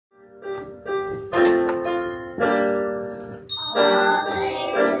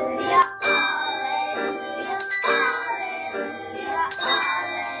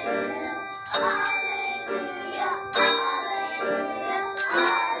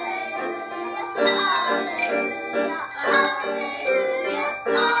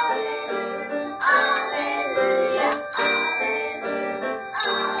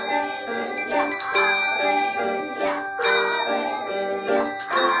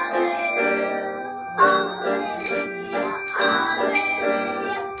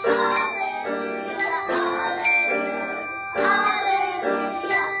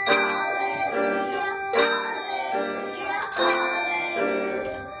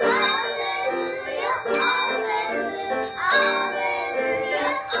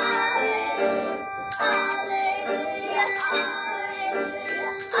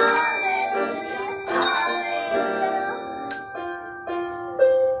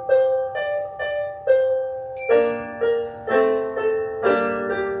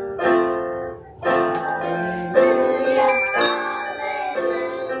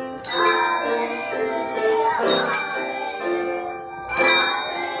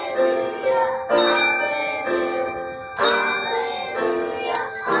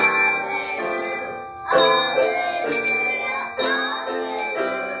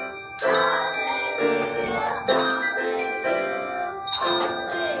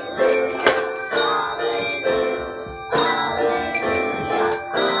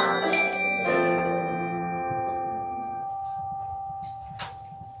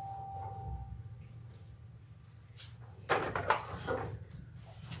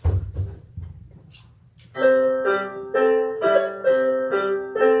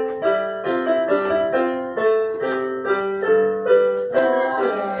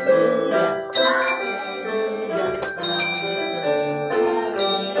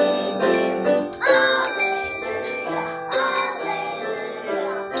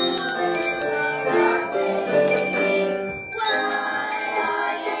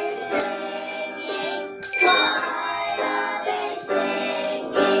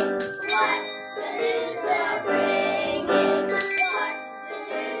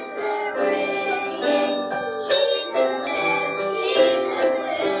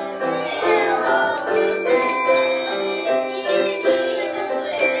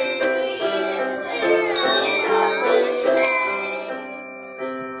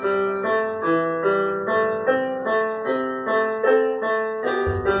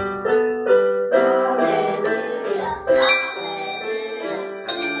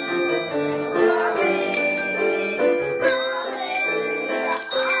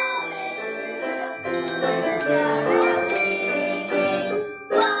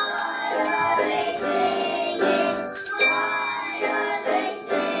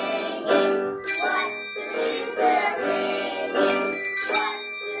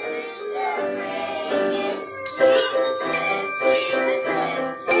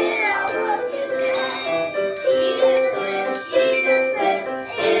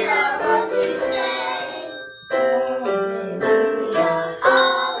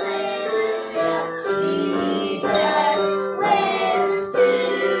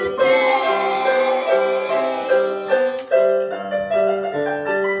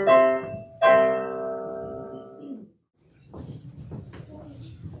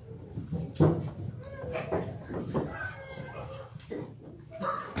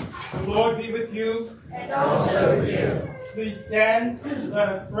you. And also with you. Please stand. Let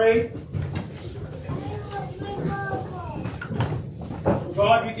us pray.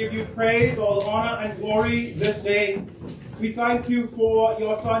 God, we give you praise, all honor, and glory this day. We thank you for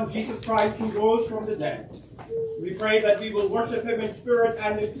your Son, Jesus Christ, who rose from the dead. We pray that we will worship him in spirit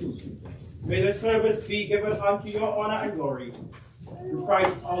and in truth. May this service be given unto your honor and glory. Through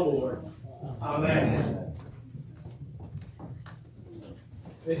Christ our Lord. Amen.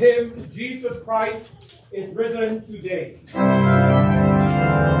 The hymn, Jesus Christ is risen today.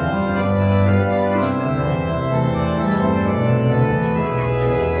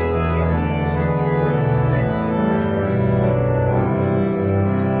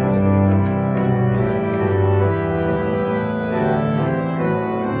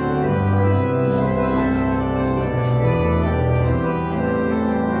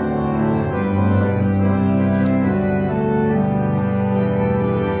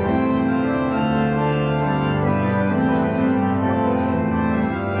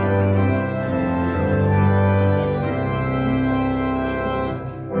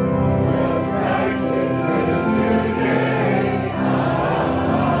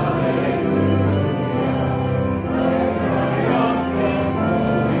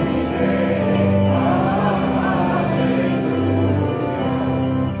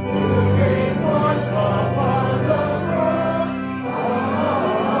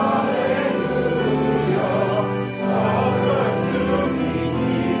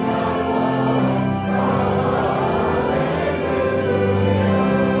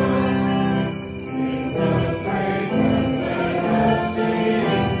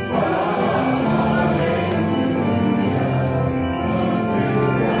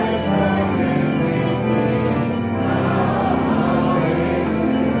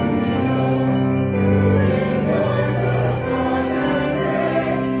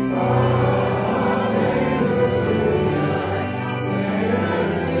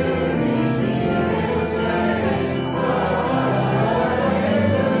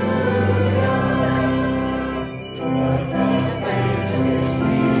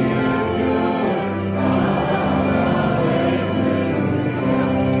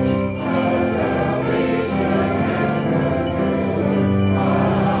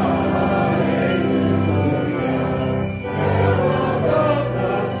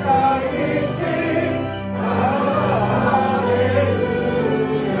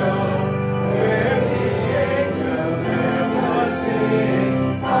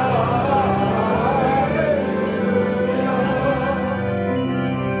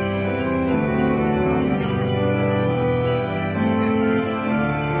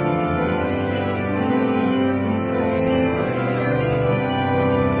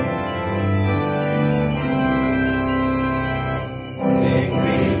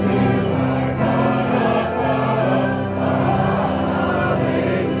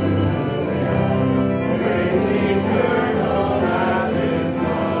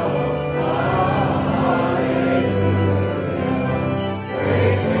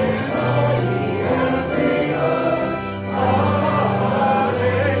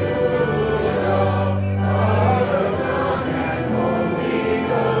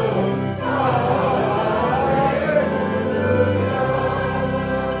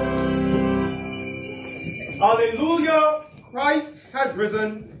 Hallelujah, Christ has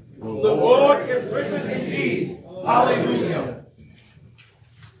risen. The Lord is risen indeed. Hallelujah.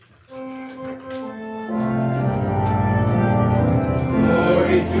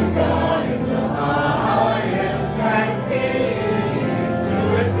 Glory to God in the highest, and peace to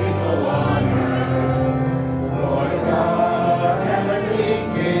his people on earth. Lord God, heavenly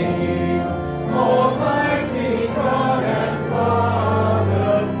King, almighty God and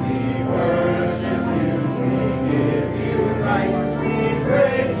Father, we worship you, we give you thanks, we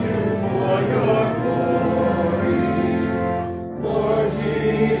praise you for your glory. Lord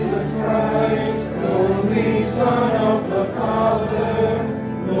Jesus Christ, only Son of the Father,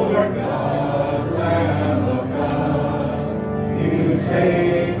 Lord God, Lamb of God, you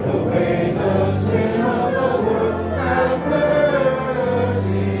take away the sin of the world, have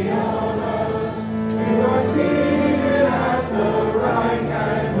mercy on us. You are seated at the right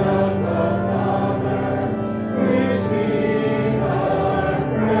hand of the Father. Receive our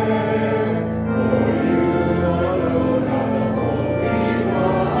prayer, for you alone are the Holy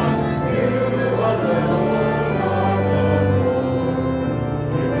One, you alone are the Lord,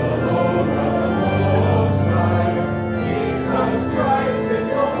 you alone are the Most High, Jesus Christ in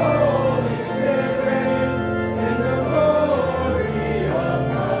your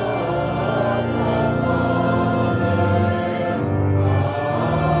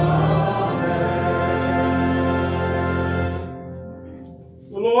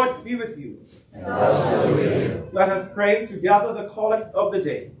Lord be with you. And also with you. Let us pray together the collect of the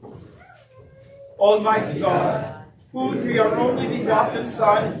day. Almighty God, who through your only begotten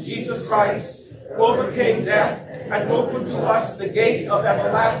Son, Jesus Christ, overcame death and opened to us the gate of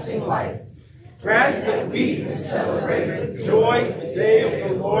everlasting life, grant that we who celebrate with joy the day of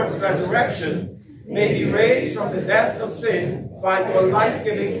the Lord's resurrection may be raised from the death of sin by your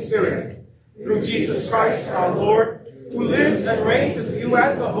life-giving Spirit, through Jesus Christ our Lord, who lives and reigns with you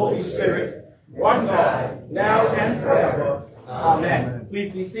and the Holy Spirit, one God, now and forever. Amen.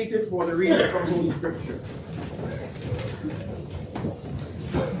 Please be seated for the reading from Holy Scripture.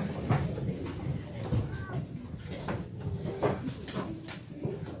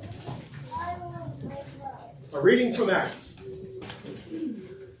 A reading from Acts.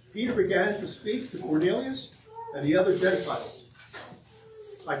 Peter began to speak to Cornelius and the other Gentiles.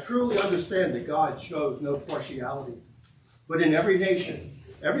 I truly understand that God shows no partiality, but in every nation,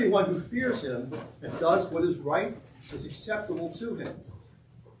 everyone who fears him and does what is right is acceptable to him.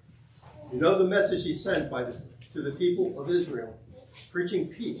 You know the message he sent to the people of Israel, preaching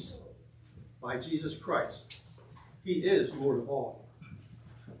peace by Jesus Christ. He is Lord of all.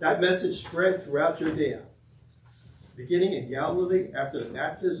 That message spread throughout Judea, beginning in Galilee after the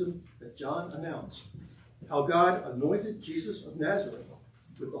baptism that John announced, how God anointed Jesus of Nazareth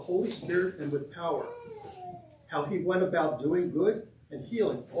with the Holy Spirit and with power, how he went about doing good and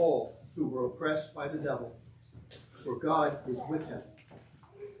healing all who were oppressed by the devil, for God is with him.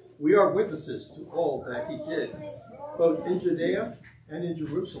 We are witnesses to all that he did, both in Judea and in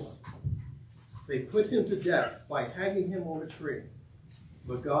Jerusalem. They put him to death by hanging him on a tree,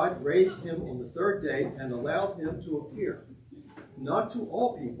 but God raised him on the third day and allowed him to appear, not to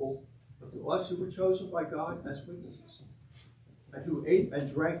all people, but to us who were chosen by God as witnesses, and who ate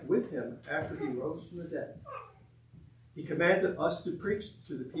and drank with him after he rose from the dead. He commanded us to preach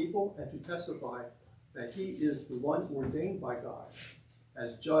to the people and to testify that he is the one ordained by God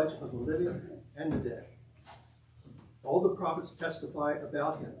as judge of the living and the dead. All the prophets testify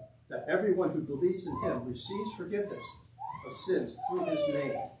about him, that everyone who believes in him receives forgiveness of sins through his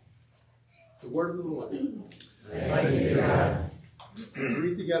name. The word of the Lord. Thanks be to God. We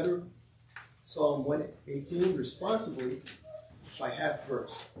read together Psalm 118 responsibly by half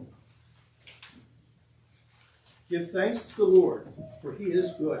verse. Give thanks to the Lord, for he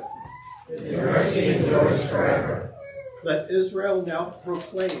is good. His mercy endures forever. Let Israel now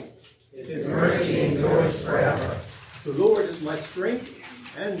proclaim. His mercy endures forever. The Lord is my strength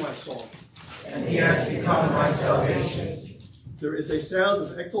and my song, And he has become my salvation. There is a sound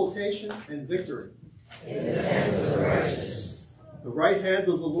of exultation and victory. In the tents of the righteous. The right hand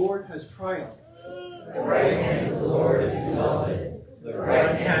of the Lord has triumphed. The right hand of the Lord is exalted. The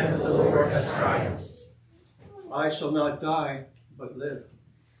right hand of the Lord has triumphed. I shall not die, but live.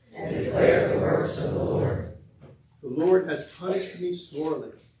 And declare the works of the Lord. The Lord has punished me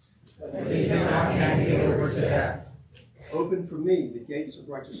sorely. But he did not hand me over to death. Open for me the gates of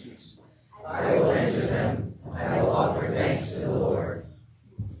righteousness. I will enter them. I will offer thanks to the Lord.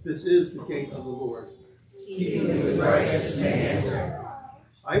 This is the gate of the Lord. He who is righteous may enter.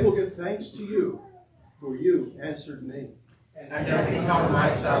 I will give thanks to you, for you answered me. And have become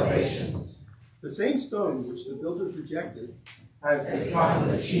my salvation. The same stone which the builders rejected Has become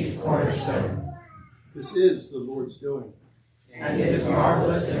the chief cornerstone. This is the Lord's doing. And it is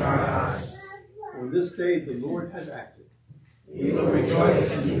marvelous in our eyes. On this day the Lord has acted. We will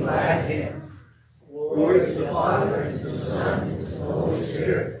rejoice and be glad in it. Glory to the Father, and to the Son, and to the Holy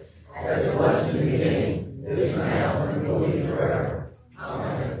Spirit, as it was in the beginning, is now, and will be forever.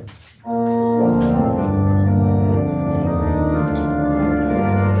 Amen.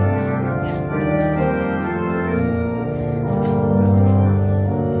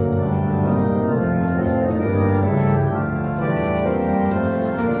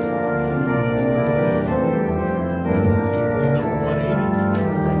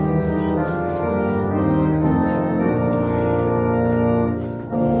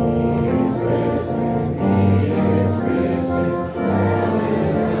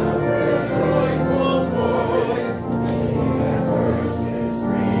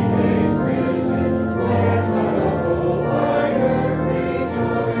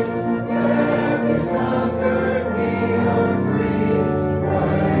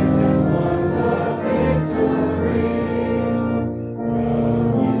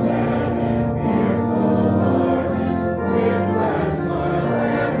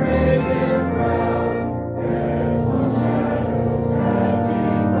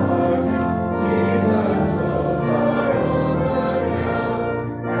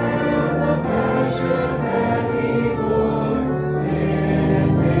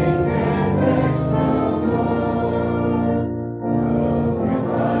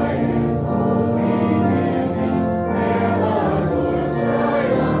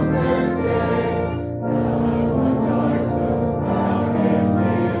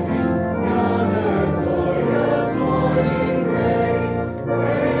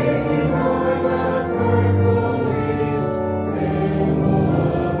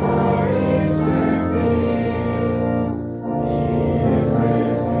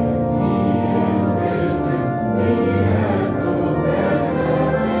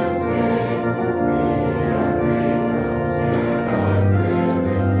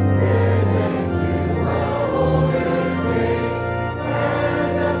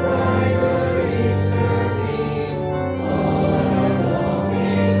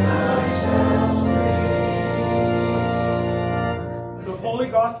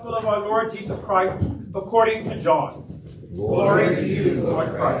 Lord Jesus Christ according to John. Glory to you, Lord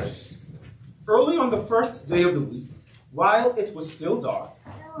Christ. Early on the first day of the week, while it was still dark,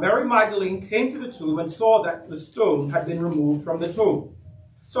 Mary Magdalene came to the tomb and saw that the stone had been removed from the tomb.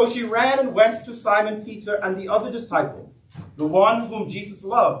 So she ran and went to Simon Peter and the other disciple, the one whom Jesus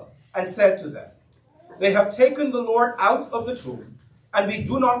loved, and said to them, "They have taken the Lord out of the tomb, and we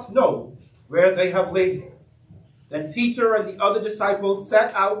do not know where they have laid him." Then Peter and the other disciples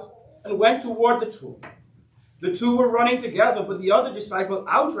set out and went toward the tomb. The two were running together, but the other disciple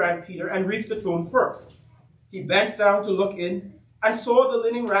outran Peter and reached the tomb first. He bent down to look in and saw the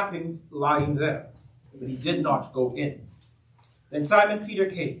linen wrappings lying there, but he did not go in. Then Simon Peter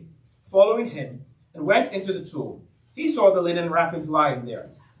came, following him, and went into the tomb. He saw the linen wrappings lying there,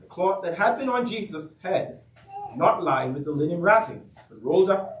 the cloth that had been on Jesus' head, not lying with the linen wrappings, but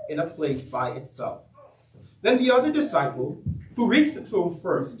rolled up in a place by itself. Then the other disciple, who reached the tomb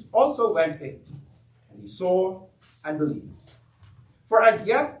first, also went in, and he saw and believed. For as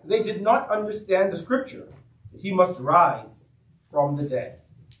yet they did not understand the scripture, that he must rise from the dead.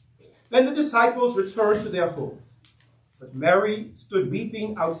 Then the disciples returned to their homes, but Mary stood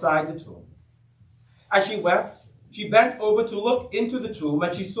weeping outside the tomb. As she wept, she bent over to look into the tomb,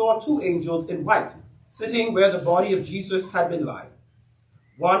 and she saw two angels in white, sitting where the body of Jesus had been lying,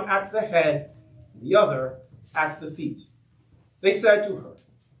 one at the head, the other at the feet. They said to her,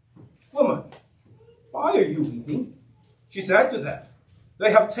 "Woman, why are you weeping?" She said to them,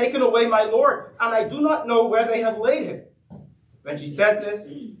 "They have taken away my Lord, and I do not know where they have laid him." When she said this,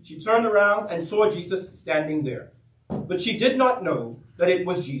 she turned around and saw Jesus standing there. But she did not know that it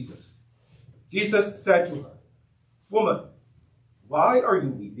was Jesus. Jesus said to her, "Woman, why are you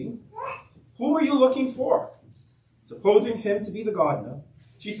weeping? Whom are you looking for?" Supposing him to be the gardener,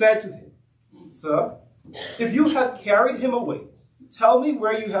 she said to him, "Sir, if you have carried him away, tell me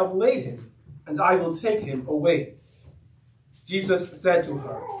where you have laid him, and I will take him away." Jesus said to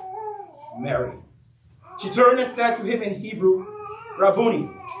her, "Mary." She turned and said to him in Hebrew, "Rabboni,"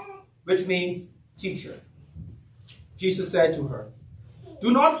 which means teacher. Jesus said to her,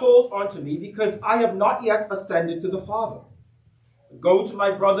 "Do not hold on to me, because I have not yet ascended to the Father. Go to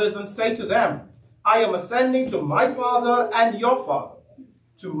my brothers and say to them, I am ascending to my Father and your Father,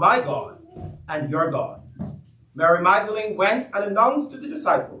 to my God and your God." Mary Magdalene went and announced to the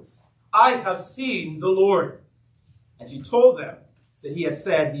disciples, "I have seen the Lord." And she told them that he had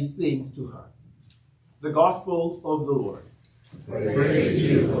said these things to her. The Gospel of the Lord. Praise to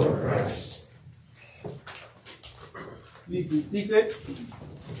you, Lord Christ. Please be seated.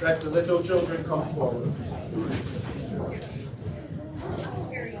 Let the little children come forward.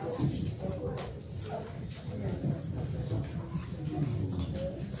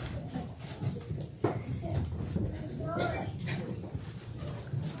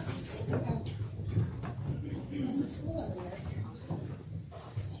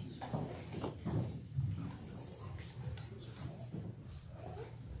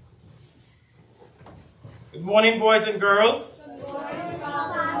 Good morning, boys and girls. Good morning,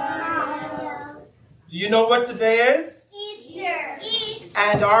 Father. Do you know what today is? Easter. Easter.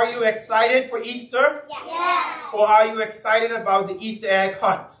 And are you excited for Easter? Yes. Or are you excited about the Easter egg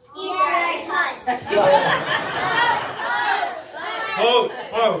hunt? Easter egg hunt.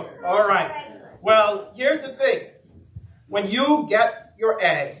 Oh, all right. Well, here's the thing. When you get your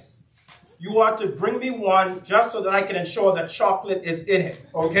eggs, you want to bring me one just so that I can ensure that chocolate is in it.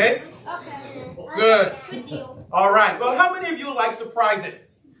 Okay? Okay. Good. Good deal. All right. Well, how many of you like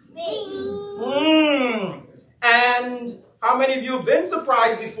surprises? Me. And how many of you have been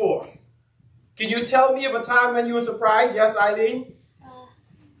surprised before? Can you tell me of a time when you were surprised? Yes, Eileen?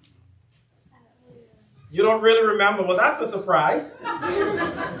 You don't really remember. Well, that's a surprise.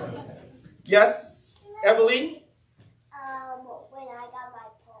 Yes, Evelyn? When I got my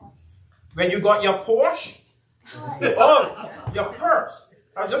purse. When you got your Porsche? Oh, your purse.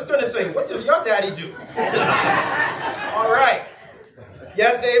 I was just going to say, what does your daddy do? All right.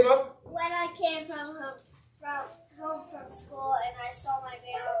 Yes, Ava? When I came home from school and I saw my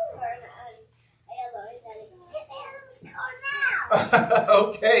parents turn and I yelled at my daddy, "Your parents go now!"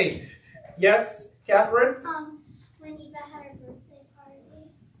 Okay. Yes, Catherine? When Eva had her birthday party.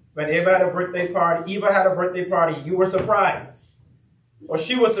 When Eva had a birthday party, Eva had a birthday party, you were surprised. Or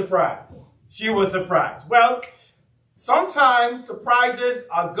she was surprised. She was surprised. Well, sometimes surprises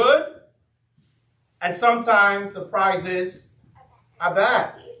are good, and sometimes surprises are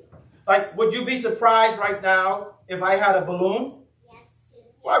bad. Like, would you be surprised right now if I had a balloon? Yes.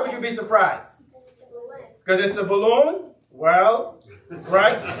 Why would you be surprised? Because it's a balloon. Because it's a balloon? Well,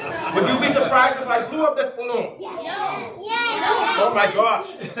 Right? Would you be surprised if I blew up this balloon? Yes. Oh my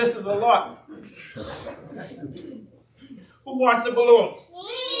gosh, this is a lot. Who wants a balloon?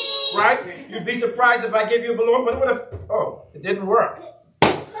 Right? You'd be surprised if I gave you a balloon, but what if, oh, it didn't work.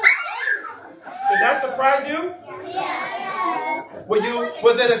 Did that surprise you? Yes.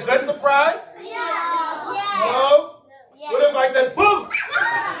 Was it a good surprise? No? What if I said, boom?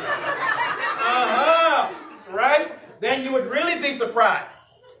 Right? Then you would really be surprised.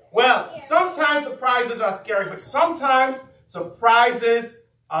 Well, sometimes surprises are scary, but sometimes surprises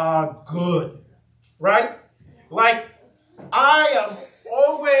are good. Right? Like, I am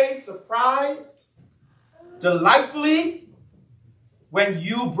always surprised delightfully when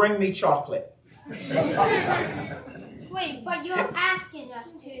you bring me chocolate. Wait, but you're asking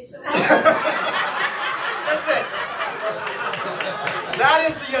us to, so... Listen, that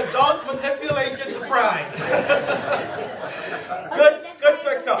is the adult manipulation surprise. Good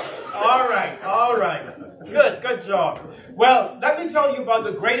pickup. All right. Good job. Well, let me tell you about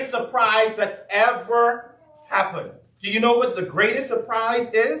the greatest surprise that ever happened. Do you know what the greatest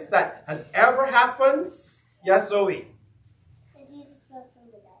surprise is that has ever happened? Yes, Zoe.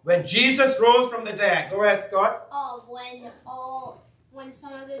 When Jesus rose from the dead. Go ahead, Scott. When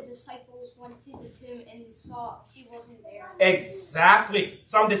some of the disciples went to the tomb and saw he wasn't there. Exactly.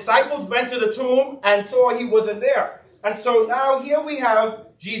 Some disciples went to the tomb and saw he wasn't there. And so now here we have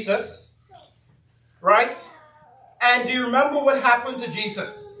Jesus, right? And do you remember what happened to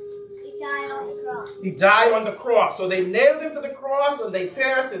Jesus? He died on the cross. He died on the cross. So they nailed him to the cross and they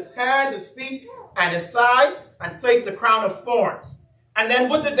pierced his hands, his feet, and his side and placed a crown of thorns. And then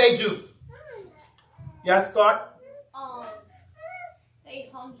what did they do? Yes, Scott? They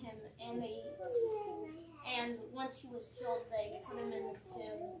hung him, and once he was killed, they put him in the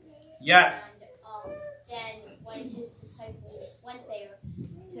tomb. Yes. And then when his disciples went there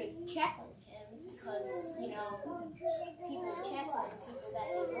to check on him, because people check on him that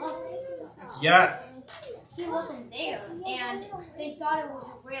they loved him. Yes. He wasn't there, and they thought it was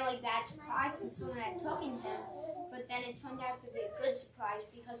a really bad surprise and someone had taken him, but then it turned out to be a good surprise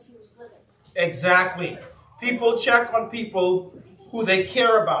because he was living. Exactly. People check on people who they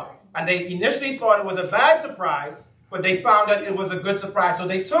care about. And they initially thought it was a bad surprise, but they found that it was a good surprise. So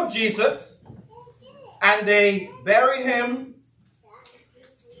they took Jesus and they buried him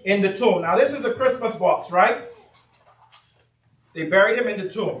in the tomb. Now this is a Christmas box, right? They buried him in the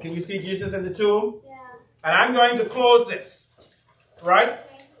tomb. Can you see Jesus in the tomb? Yeah. And I'm going to close this, right?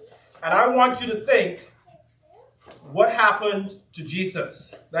 And I want you to think what happened to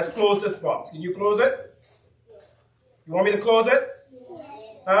Jesus. Let's close this box. Can you close it? You want me to close it?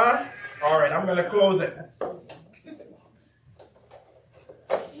 Yes. Huh? All right, I'm going to close it.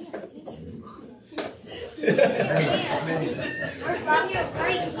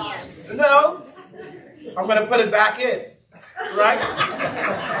 No, I'm going to put it back in, right?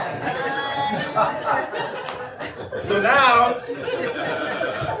 So now,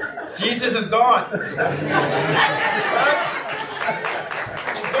 Jesus is gone. Right?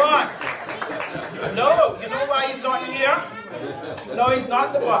 He's gone. No, you know why he's not here? No, he's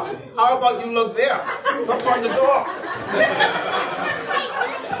not the box. How about you look there? Look on the door.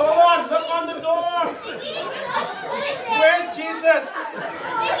 Come on, look on the door. Where's Jesus?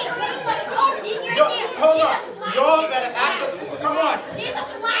 Hold on. Y'all better ask him. Come on.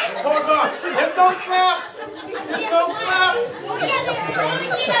 Hold on. There's no flap. There's no flap.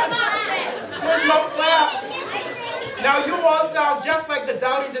 There's no flap. Now you all sound just like the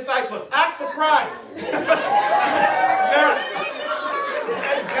doubting disciples. Act surprised. Yeah.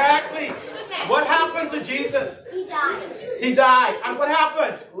 Exactly. What happened to Jesus? He died. He died. And what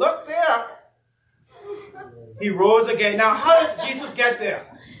happened? Look there. He rose again. Now, how did Jesus get there?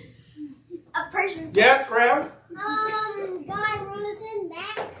 A person. Yes, Graham? God rose him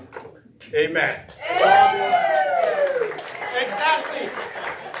back. Amen. Exactly.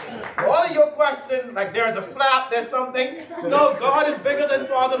 All of your questions, like there's a flap, there's something. No, God is bigger than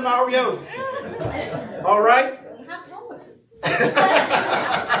Father Mario. All right?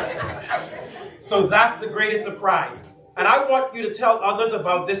 So that's the greatest surprise. And I want you to tell others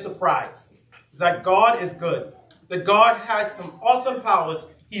about this surprise. That God is good. That God has some awesome powers.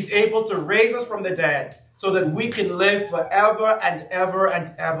 He's able to raise us from the dead so that we can live forever and ever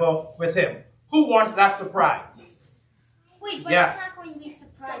and ever with him. Who wants that surprise? Wait, but Yes. it's not going to be a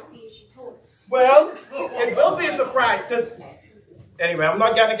surprise because you told us. Well, it will be a surprise because, anyway, I'm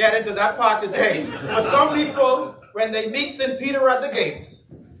not going to get into that part today. But some people, when they meet St. Peter at the gates,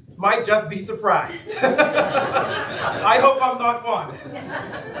 might just be surprised. I hope I'm not one.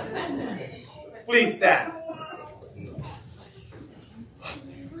 Please stand.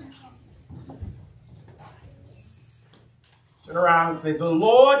 Turn around and say, the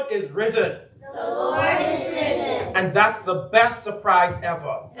Lord is risen. The Lord is risen. And that's the best surprise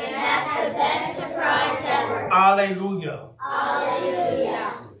ever. And that's the best surprise ever. Hallelujah.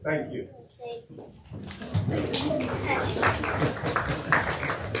 Hallelujah. Thank you.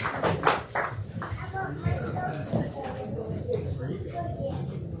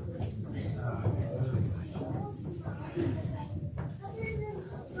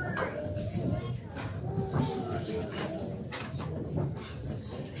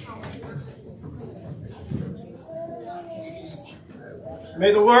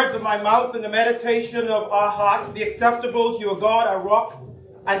 May the words of my mouth and the meditation of our hearts be acceptable to your God, our rock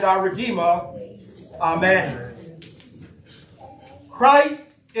and our Redeemer. Amen.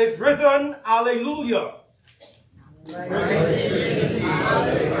 Christ is risen. Alleluia.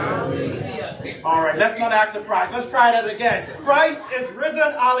 All right, let's not act surprised. Let's try that again. Christ is risen.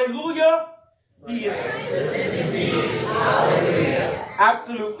 Alleluia. He is risen indeed. Alleluia.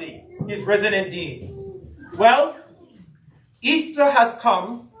 Absolutely. He's risen indeed. Well, Easter has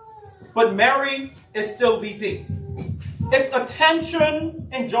come, but Mary is still weeping. It's a tension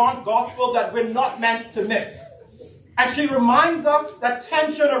in John's gospel that we're not meant to miss. And she reminds us that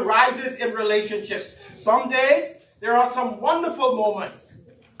tension arises in relationships. Some days, there are some wonderful moments.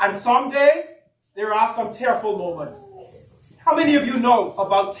 And some days, there are some tearful moments. How many of you know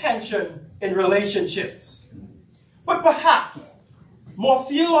about tension in relationships? But perhaps, more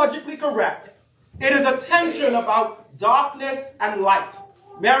theologically correct, it is a tension about darkness and light.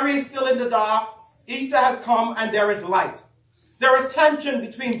 Mary is still in the dark. Easter has come and there is light. There is tension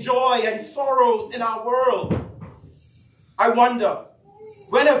between joy and sorrow in our world. I wonder,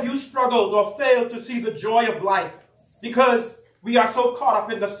 when have you struggled or failed to see the joy of life because we are so caught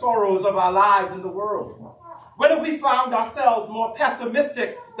up in the sorrows of our lives in the world? When have we found ourselves more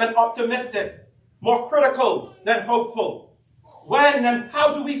pessimistic than optimistic, more critical than hopeful? When and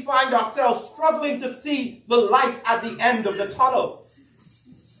how do we find ourselves struggling to see the light at the end of the tunnel?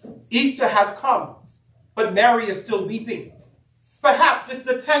 Easter has come, but Mary is still weeping. Perhaps it's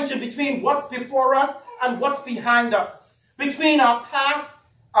the tension between what's before us and what's behind us, between our past,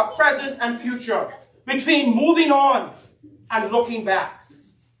 our present, and future, between moving on and looking back.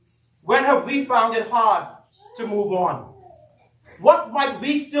 When have we found it hard to move on? What might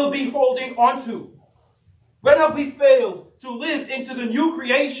we still be holding on to? When have we failed to live into the new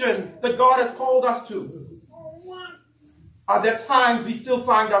creation that God has called us to? Are there times we still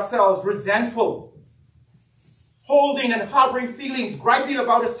find ourselves resentful, holding and harboring feelings, griping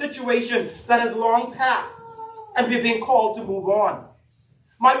about a situation that has long passed, and we're being called to move on?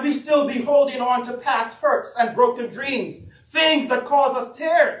 Might we still be holding on to past hurts and broken dreams, things that cause us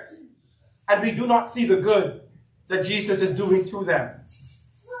tears, and we do not see the good that Jesus is doing through them?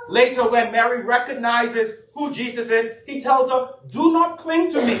 Later, when Mary recognizes who Jesus is, he tells her, do not cling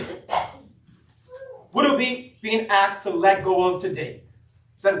to me. What are we being asked to let go of today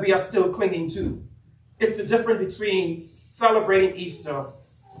that we are still clinging to? It's the difference between celebrating Easter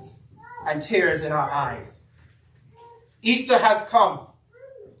and tears in our eyes. Easter has come,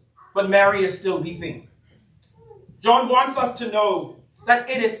 but Mary is still weeping. John wants us to know that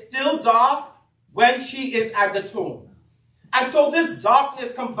it is still dark when she is at the tomb. And so this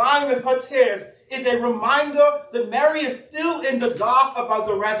darkness combined with her tears is a reminder that Mary is still in the dark about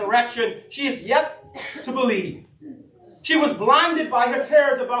the resurrection. She is yet to believe. She was blinded by her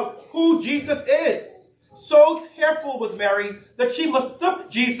tears about who Jesus is. So tearful was Mary that she mistook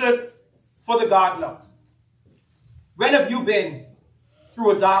Jesus for the gardener. When have you been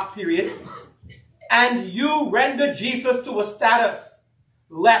through a dark period and you rendered Jesus to a status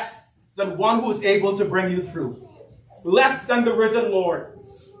less than one who is able to bring you through? Less than the risen Lord?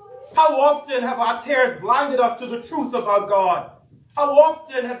 How often have our tears blinded us to the truth about God? How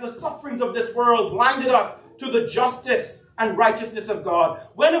often has the sufferings of this world blinded us to the justice and righteousness of God?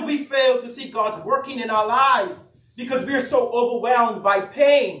 When have we failed to see God's working in our lives because we are so overwhelmed by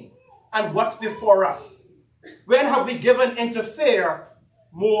pain and what's before us? When have we given into fear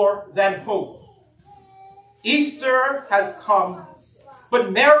more than hope? Easter has come,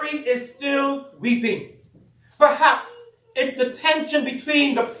 but Mary is still weeping. Perhaps it's the tension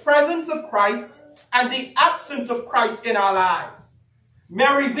between the presence of Christ and the absence of Christ in our lives.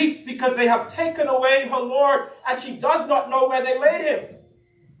 Mary weeps because they have taken away her Lord and she does not know where they laid him.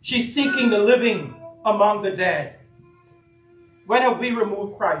 She's seeking the living among the dead. When have we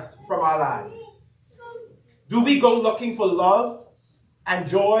removed Christ from our lives? Do we go looking for love and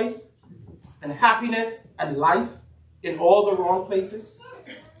joy and happiness and life in all the wrong places?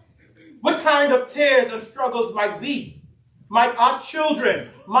 What kind of tears and struggles might we might our children,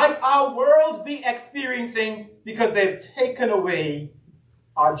 might our world be experiencing because they've taken away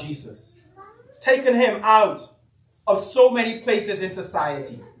our Jesus, taken him out of so many places in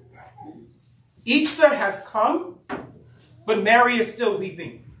society. Easter has come, but Mary is still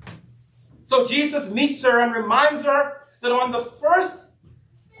weeping. So Jesus meets her and reminds her that on the first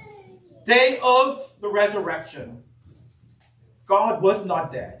day of the resurrection, God was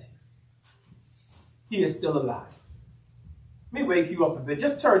not dead. He is still alive. Let me wake you up a bit.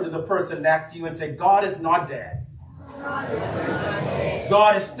 Just turn to the person next to you and say, God is not dead.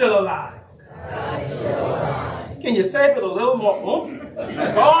 God is still alive. Can you say it with a little more oomph?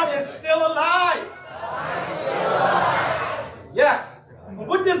 God is still alive. Yes.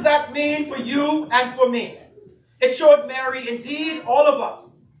 What does that mean for you and for me? It showed Mary, indeed all of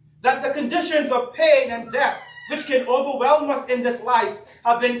us, that the conditions of pain and death which can overwhelm us in this life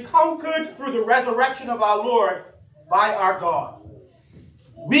have been conquered through the resurrection of our Lord by our God.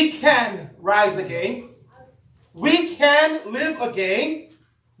 We can rise again. We can live again.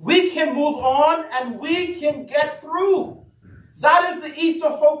 We can move on and we can get through. That is the Easter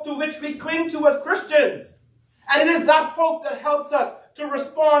hope to which we cling to as Christians. And it is that hope that helps us to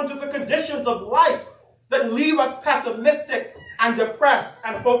respond to the conditions of life that leave us pessimistic and depressed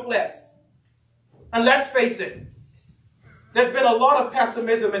and hopeless. And let's face it, there's been a lot of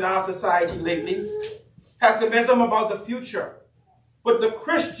pessimism in our society lately. Pessimism about the future. But the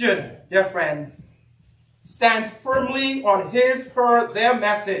Christian, dear friends, stands firmly on his, her, their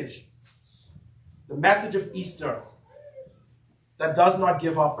message. The message of Easter that does not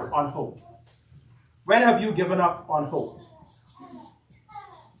give up on hope. When have you given up on hope?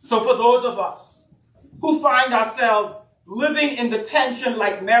 So for those of us who find ourselves living in the tension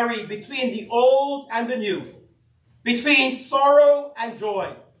like Mary between the old and the new, between sorrow and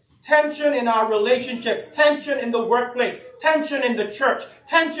joy, tension in our relationships, tension in the workplace, tension in the church,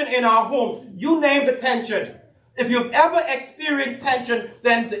 tension in our homes, you name the tension. If you've ever experienced tension,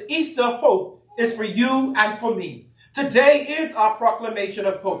 then the Easter hope is for you and for me. Today is our proclamation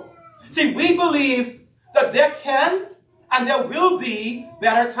of hope. See, we believe that there can and there will be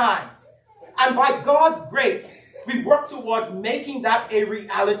better times. And by God's grace, we work towards making that a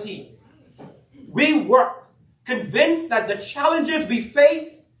reality. We work convinced that the challenges we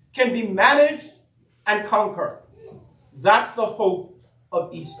face can be managed and conquered. That's the hope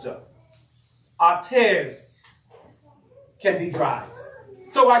of Easter. Our tears can be dried.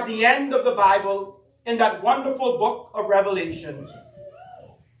 So at the end of the Bible, in that wonderful book of Revelation,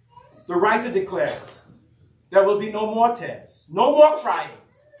 the writer declares, there will be no more tears, no more crying,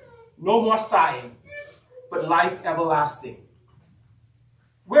 no more sighing, but life everlasting.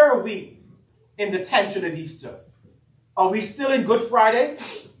 Where are we in the tension of Easter? Are we still in Good Friday?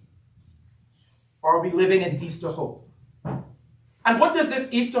 Or are we living in Easter hope? And what does this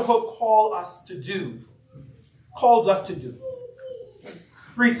Easter hope call us to do? Calls us to do.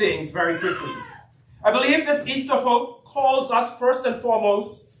 Three things very quickly. I believe this Easter hope calls us first and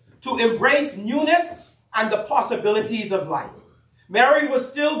foremost to embrace newness and the possibilities of life. Mary was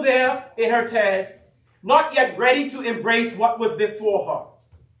still there in her tears, not yet ready to embrace what was before her.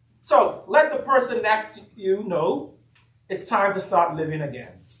 So let the person next to you know it's time to start living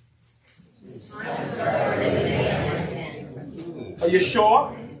again. Are you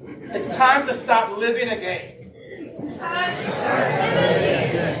sure? It's time to start living again.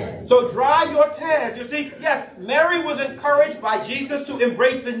 So dry your tears. You see, yes, Mary was encouraged by Jesus to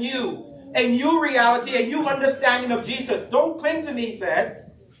embrace the new, a new reality, a new understanding of Jesus. Don't cling to me, he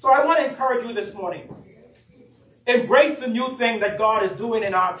said. So I want to encourage you this morning. Embrace the new thing that God is doing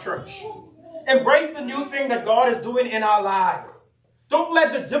in our church. Embrace the new thing that God is doing in our lives. Don't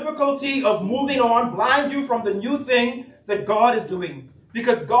let the difficulty of moving on blind you from the new thing that God is doing,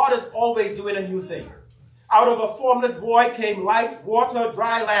 because God is always doing a new thing. Out of a formless void came light, water,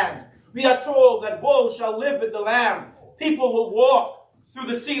 dry land. We are told that wolves shall live with the lamb. People will walk through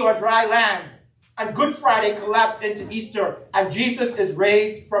the sea or dry land. And Good Friday collapsed into Easter, and Jesus is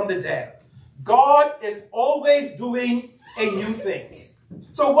raised from the dead. God is always doing a new thing.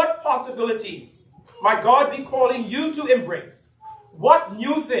 So what possibilities might God be calling you to embrace? What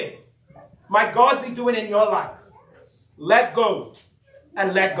new thing might God be doing in your life? Let go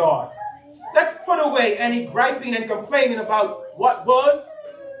and let God. Let's put away any griping and complaining about what was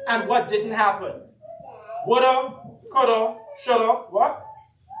and what didn't happen. Woulda, coulda, shoulda, what?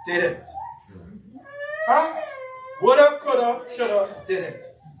 Didn't. Huh? Woulda, coulda, shoulda, didn't.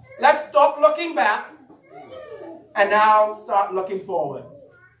 Let's stop looking back and now start looking forward.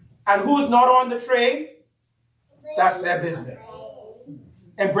 And who's not on the train? That's their business.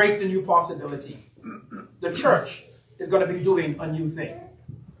 Embrace the new possibility. The church is going to be doing a new thing.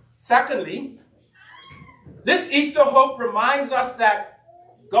 Secondly, this Easter hope reminds us that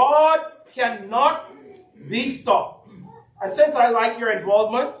God cannot be stopped. And since I like your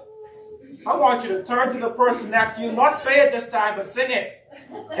involvement, I want you to turn to the person next to you, not say it this time, but sing it.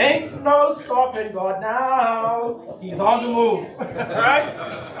 Ain't no stopping God now. He's on the move. Right?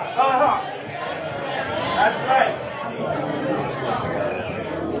 That's right.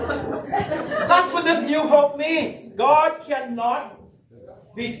 That's what this new hope means. God cannot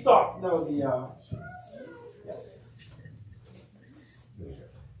be stopped. No, yes.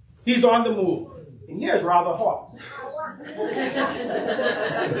 He's on the move. And here is rather hot.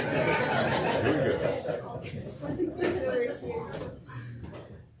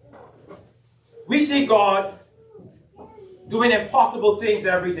 We see God doing impossible things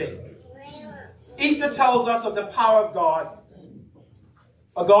every day. Easter tells us of the power of God,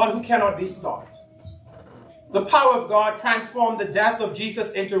 a God who cannot be stopped. The power of God transformed the death of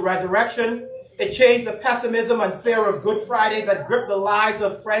Jesus into resurrection. It changed the pessimism and fear of Good Friday that gripped the lives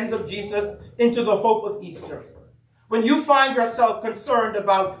of friends of Jesus into the hope of Easter. When you find yourself concerned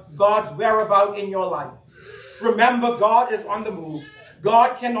about God's whereabouts in your life, remember God is on the move.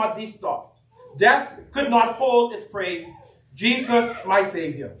 God cannot be stopped. Death could not hold its prey. Jesus, my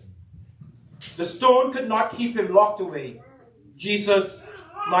Savior. The stone could not keep him locked away. Jesus,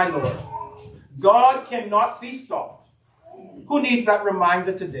 my Lord. God cannot be stopped. Who needs that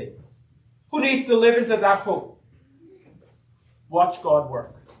reminder today? Who needs to live into that hope? Watch God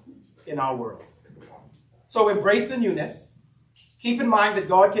work in our world. So embrace the newness. Keep in mind that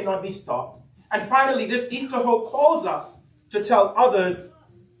God cannot be stopped. And finally, this Easter hope calls us to tell others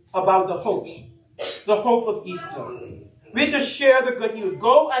about the hope of Easter. We to share the good news.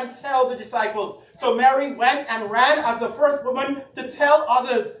 Go and tell the disciples. So Mary went and ran as the first woman to tell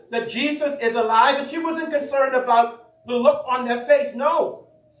others that Jesus is alive. And she wasn't concerned about the look on their face. No.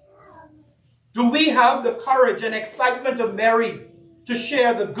 Do we have the courage and excitement of Mary to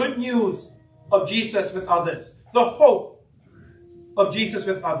share the good news of Jesus with others? The hope of Jesus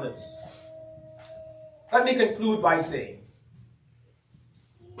with others. Let me conclude by saying,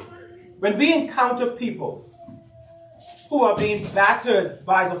 when we encounter people who are being battered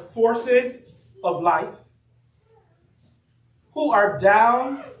by the forces of life, who are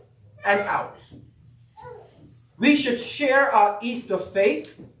down and out, we should share our Easter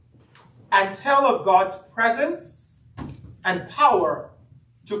faith and tell of God's presence and power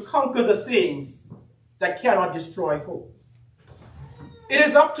to conquer the things that cannot destroy hope. It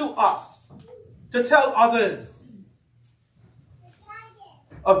is up to us to tell others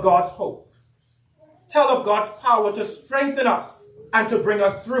of God's hope. Tell of God's power to strengthen us and to bring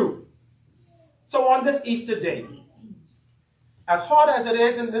us through. So on this Easter day, as hard as it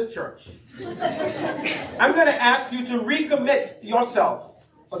is in this church, I'm going to ask you to recommit yourself,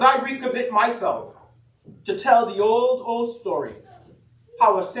 as I recommit myself, to tell the old story,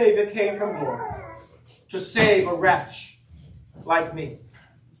 how a Savior came from glory to save a wretch like me.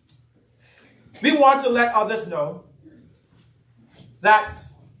 We want to let others know that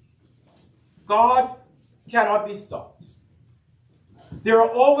God cannot be stopped. There are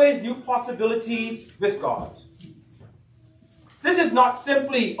always new possibilities with God. This is not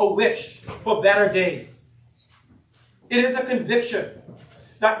simply a wish for better days. It is a conviction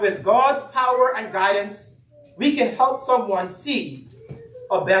that with God's power and guidance, we can help someone see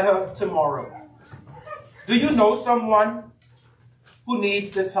a better tomorrow. Do you know someone who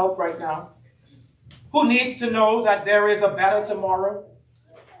needs this help right now? Who needs to know that there is a better tomorrow?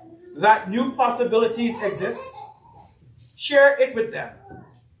 That new possibilities exist? Share it with them.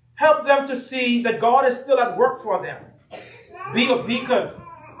 Help them to see that God is still at work for them. Be a beacon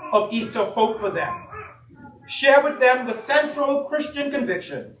of Easter hope for them. Share with them the central Christian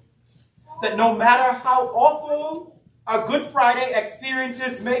conviction that no matter how awful our Good Friday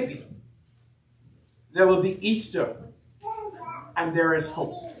experiences may be, there will be Easter and there is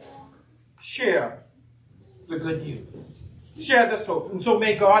hope. Share the good news. Share this hope. And so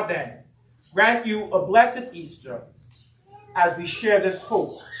may God then grant you a blessed Easter as we share this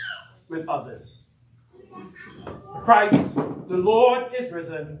hope with others. Christ, the Lord, is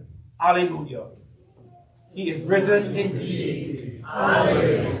risen. Alleluia. He is risen indeed.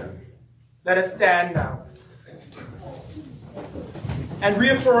 Alleluia. Let us stand now and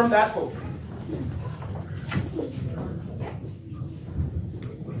reaffirm that hope.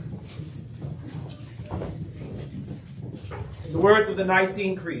 The words of the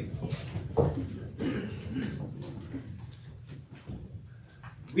Nicene Creed.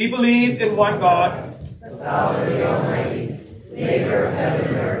 We believe in one God, the Father, the Almighty, maker of heaven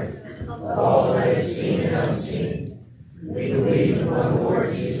and earth, of all that is seen and unseen.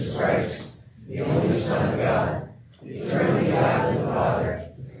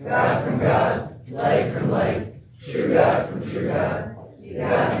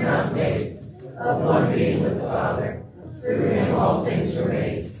 not made, of one being with the Father. Through him all things were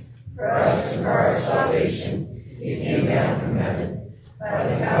made. For us and for our salvation, he came down from heaven. By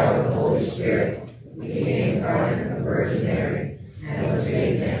the power of the Holy Spirit, he became incarnate from the Virgin Mary, and was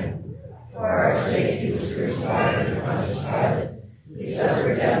made man. For our sake he was crucified under Pontius Pilate. He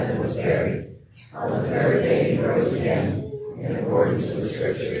suffered death and was buried. On the third day he rose again, in accordance with the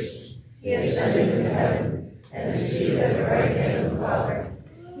Scriptures. He ascended into heaven, and is seated at the right hand of the Father.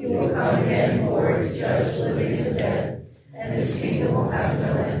 He will come again in glory to judge the living and the dead, and his kingdom will have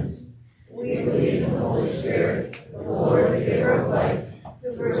no end. We believe in the Holy Spirit, the Lord, the giver of life,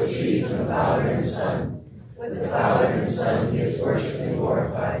 who proceeds from the Father and the Son. With the Father and the Son he is worshipped and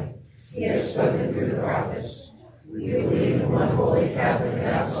glorified. He has spoken through the prophets. We believe in one holy Catholic and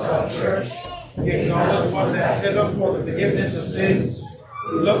Apostolic Church. We acknowledge one baptism for the forgiveness of sins.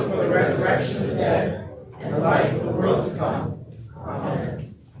 We look for the resurrection of the dead and the life of the world to come. Amen.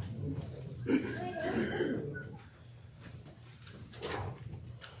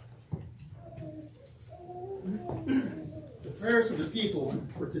 The prayers of the people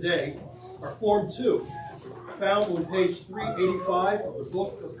for today are Form 2, found on page 385 of the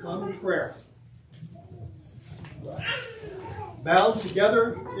Book of Common Prayer. Bound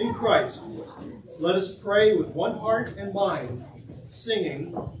together in Christ, let us pray with one heart and mind,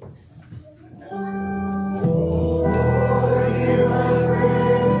 singing,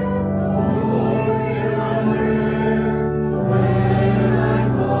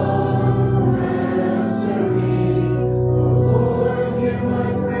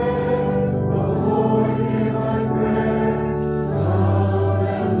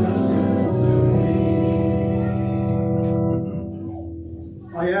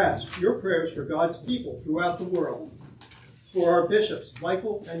 I ask your prayers for God's people throughout the world, for our bishops,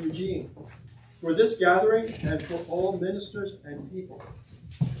 Michael and Eugene, for this gathering and for all ministers and people.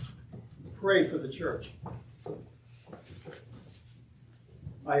 Pray for the church.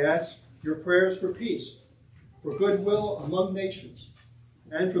 I ask your prayers for peace, for goodwill among nations,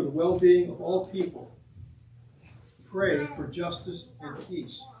 and for the well-being of all people. Pray for justice and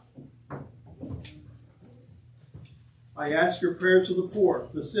peace. I ask your prayers for the poor,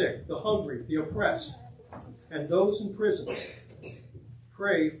 the sick, the hungry, the oppressed, and those in prison.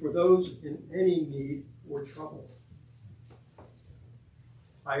 Pray for those in any need or trouble.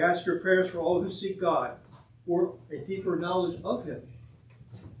 I ask your prayers for all who seek God, for a deeper knowledge of him.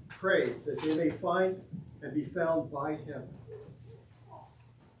 Pray that they may find and be found by him.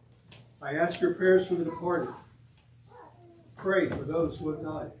 I ask your prayers for the departed. Pray for those who have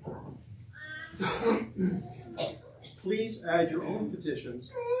died. Please add your own petitions,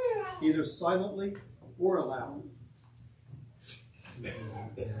 either silently or aloud.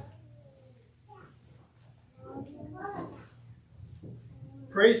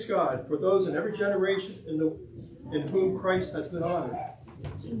 Praise God for those in every generation in whom Christ has been honored.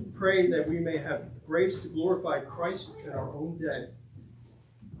 Pray that we may have grace to glorify Christ in our own day.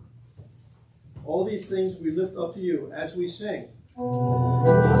 All these things we lift up to you as we sing.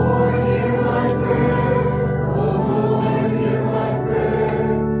 Lord, hear my prayer. Lord, hear my prayer.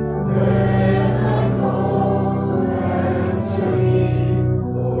 When I call, answer me.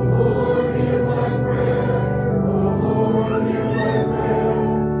 Lord, hear my prayer. Lord, hear my prayer.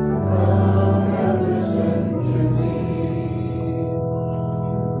 Come and listen to me.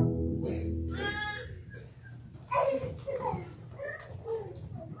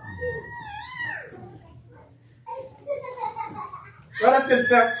 Let us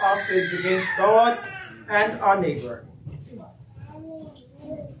confess our sins against God and our neighbor.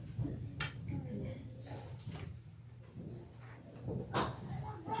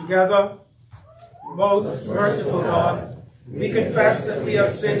 Together, most merciful God, we confess that we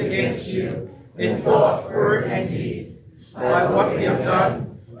have sinned against you in thought, word, and deed, by what we have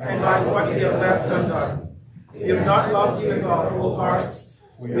done and by what we have left undone. We have not loved you with our whole hearts.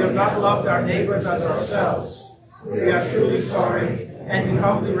 We have not loved our neighbors as ourselves. We are truly sorry, and we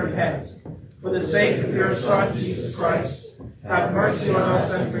humbly repent. For the sake of your Son, Jesus Christ, have mercy on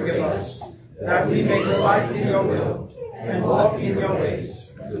us and forgive us, that we may delight in your will and walk in your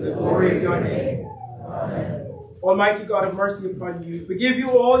ways, to the glory of your name. Amen. Almighty God, have mercy upon you. Forgive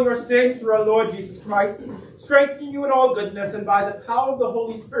you all your sins through our Lord Jesus Christ. Strengthen you in all goodness, and by the power of the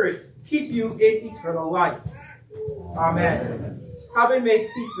Holy Spirit, keep you in eternal life. Amen. Having made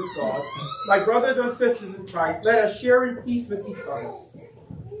peace with God, my brothers and sisters in Christ, let us share in peace with each other.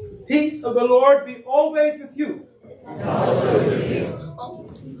 Peace of the Lord be always with you. And also with you.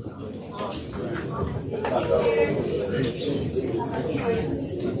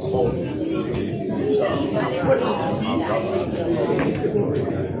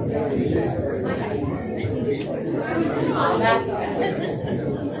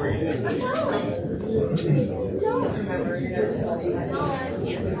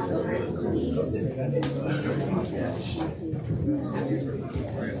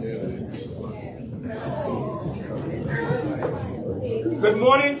 Good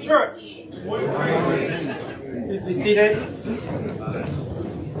morning, church. Please be seated.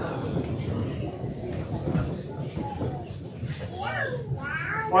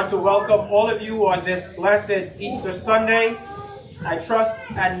 I want to welcome all of you on this blessed Easter Sunday. I trust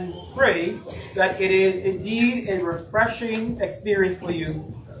and pray that it is indeed a refreshing experience for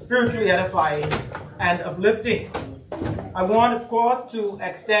you, spiritually edifying and uplifting. I want, of course, to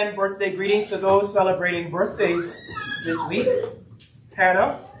extend birthday greetings to those celebrating birthdays this week.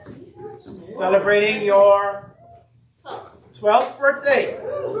 Hannah, celebrating your 12th birthday.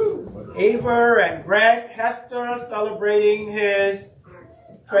 Ava and Greg, Hester celebrating his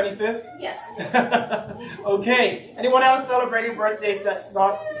 25th? Yes. Okay. Anyone else celebrating birthdays that's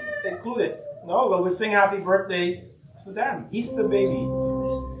not included? No? Well, we'll sing happy birthday to them. Easter babies.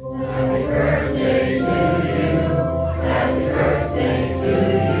 Happy birthday to you. Happy birthday to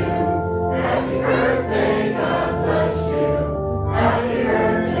you. Happy birthday, God bless you. Happy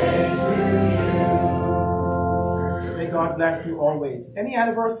birthday to you. May God bless you always. Any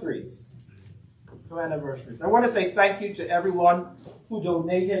anniversaries? No anniversaries. I want to say thank you to everyone who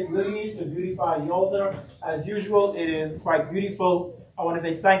donated lilies to beautify the altar. As usual, it is quite beautiful. I want to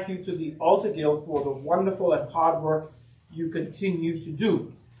say thank you to the Altar Guild for the wonderful and hard work you continue to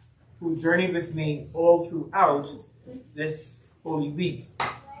do, who journeyed with me all throughout this Holy Week.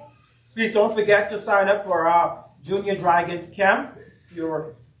 Please don't forget to sign up for our Junior Dragons Camp.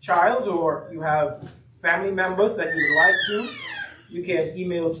 Your child or you have family members that you would like to, you can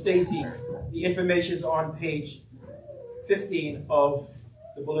email Stacy. The information is on page 15 of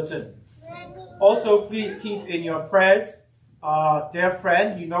the bulletin. Also, please keep in your prayers, dear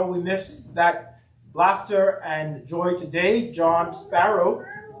friend. You know we miss that laughter and joy today. John Sparrow,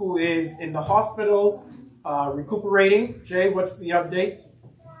 who is in the hospital recuperating. Jay, what's the update?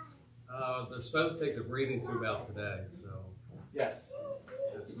 They're supposed to take the breathing tube out today, so yes,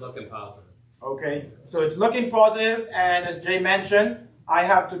 it's looking positive. Okay, so it's looking positive, and as Jay mentioned, I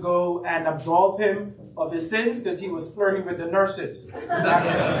have to go and absolve him of his sins because he was flirting with the nurses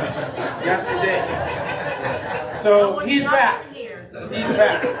yesterday. So he's back. He's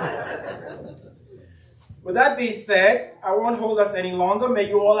back. With that being said, I won't hold us any longer. May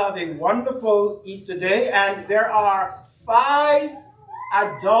you all have a wonderful Easter day. And there are 5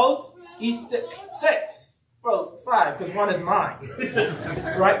 adult Easter, 6. Well, 5 because one is mine.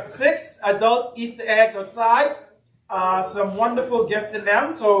 Right, 6 adult Easter eggs outside. Some wonderful gifts in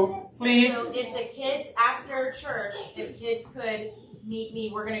them. So please. So if the kids after church, if kids could meet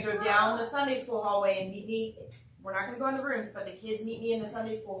me, we're going to go down the Sunday school hallway and meet me. We're not going to go in the rooms, but the kids meet me in the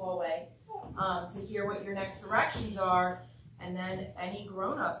Sunday school hallway to hear what your next directions are. And then any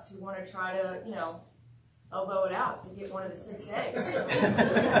grown-ups who want to try to, elbow it out to get one of the 6 eggs.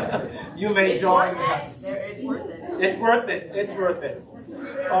 You may join. It's worth it. It's worth it. It's worth it.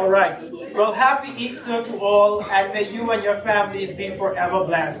 All right. Well, happy Easter to all, and may you and your families be forever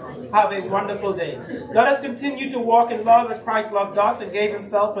blessed. Have a wonderful day. Let us continue to walk in love as Christ loved us and gave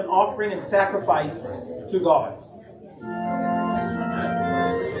himself an offering and sacrifice to God.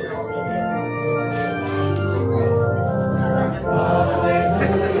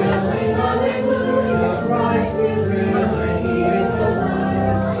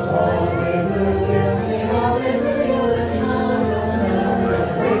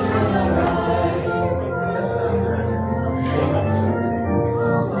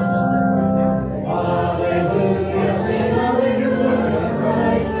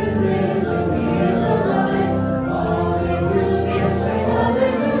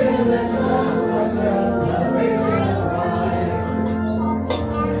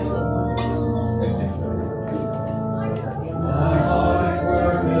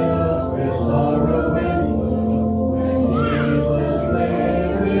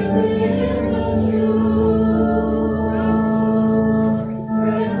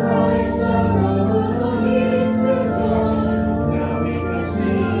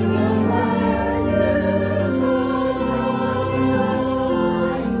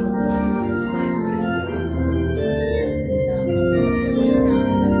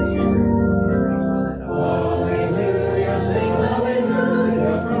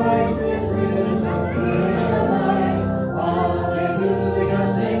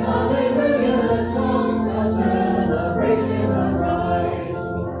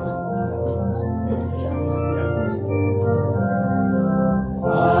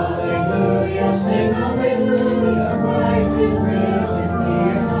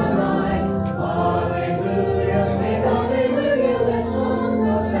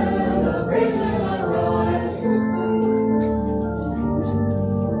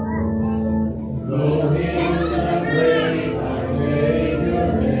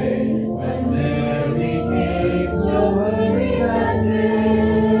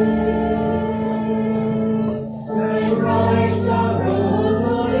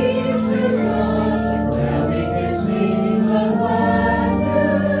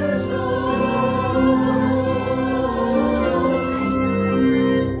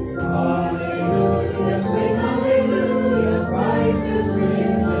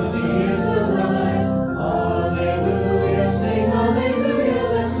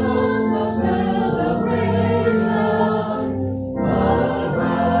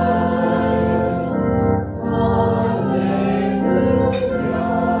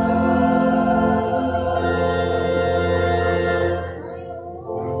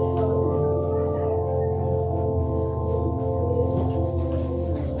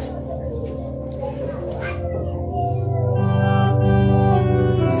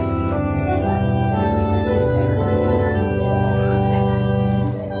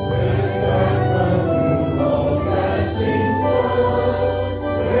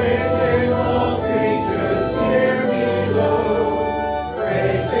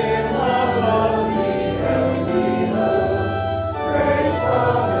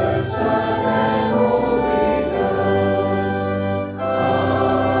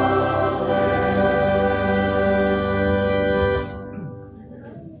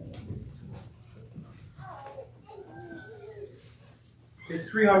 in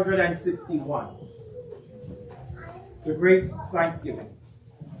 361. The Great Thanksgiving.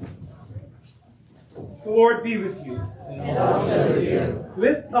 The Lord be with you. And also with you.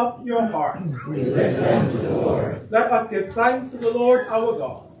 Lift up your hearts. We lift them to the Lord. Let us give thanks to the Lord our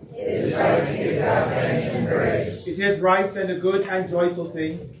God. It is right to give God thanks and praise. It is right and a good and joyful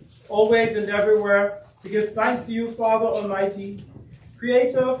thing, always and everywhere, to give thanks to you, Father Almighty,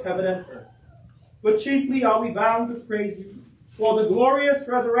 Creator of heaven and earth. But chiefly are we bound to praise you for the glorious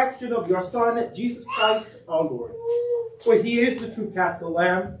resurrection of your Son, Jesus Christ our Lord. For he is the true Paschal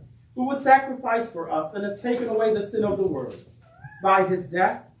Lamb, who was sacrificed for us and has taken away the sin of the world. By his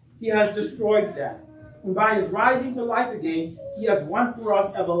death, he has destroyed death, and by his rising to life again, he has won for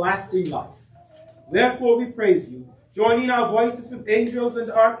us everlasting life. Therefore we praise you, joining our voices with angels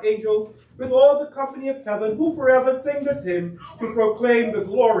and archangels, with all the company of heaven, who forever sing this hymn to proclaim the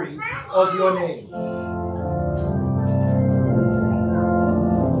glory of your name.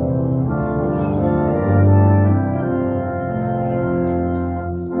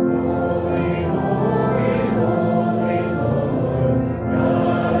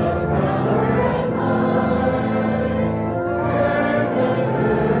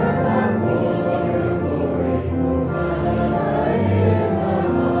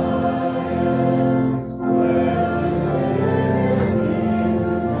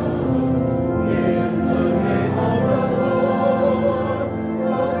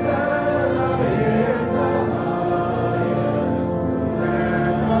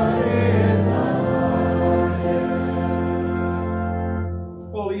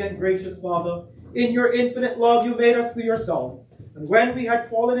 Gracious Father, in your infinite love you made us for your Son, and when we had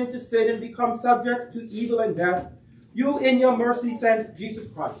fallen into sin and become subject to evil and death, you in your mercy sent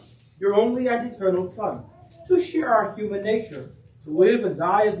Jesus Christ, your only and eternal Son, to share our human nature, to live and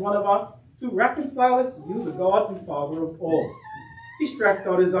die as one of us, to reconcile us to you, the God and Father of all. He stretched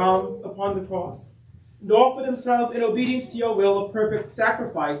out his arms upon the cross and offered himself in obedience to your will, a perfect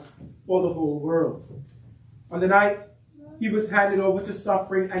sacrifice for the whole world. On the night he was handed over to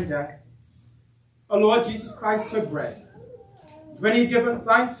suffering and death, our Lord Jesus Christ took bread. When he had given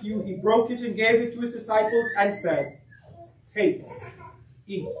thanks to you, he broke it and gave it to his disciples and said, "Take,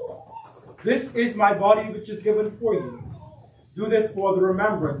 eat. This is my body which is given for you. Do this for the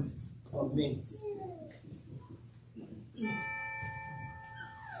remembrance of me."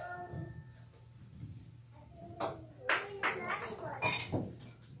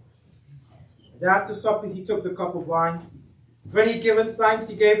 And after supper he took the cup of wine. When he had given thanks,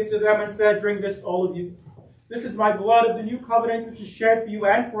 he gave it to them and said, "Drink this, all of you. This is my blood of the new covenant, which is shed for you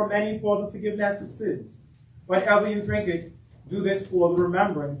and for many for the forgiveness of sins. Whenever you drink it, do this for the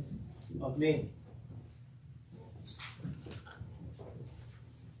remembrance of me."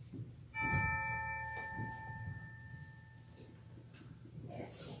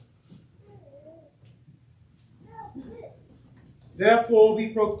 Therefore, we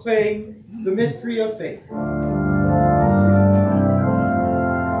proclaim the mystery of faith.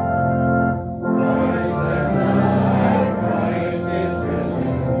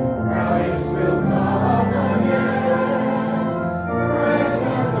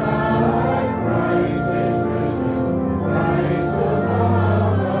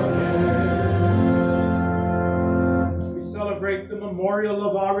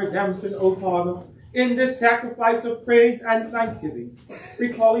 Of our redemption, O Father, in this sacrifice of praise and thanksgiving,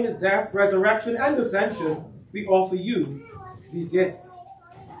 recalling his death, resurrection, and ascension, we offer you these gifts.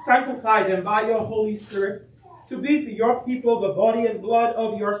 Sanctify them by your Holy Spirit, to be for your people the body and blood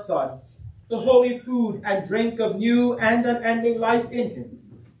of your Son, the holy food and drink of new and unending life in him.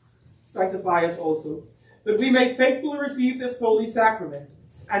 Sanctify us also, that we may faithfully receive this holy sacrament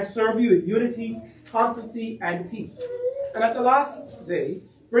and serve you in unity, constancy, and peace. And at the last day,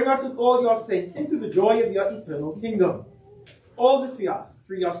 bring us with all your saints into the joy of your eternal kingdom. All this we ask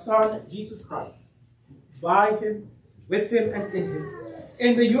through your Son, Jesus Christ. By him, with him, and in him,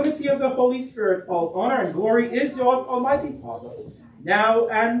 in the unity of the Holy Spirit, all honor and glory is yours, Almighty Father, now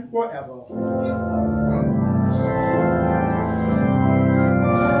and forever.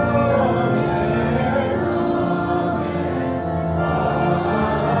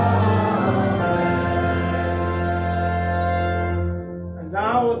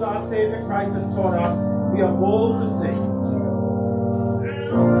 As our Savior Christ has taught us, we are bold to say,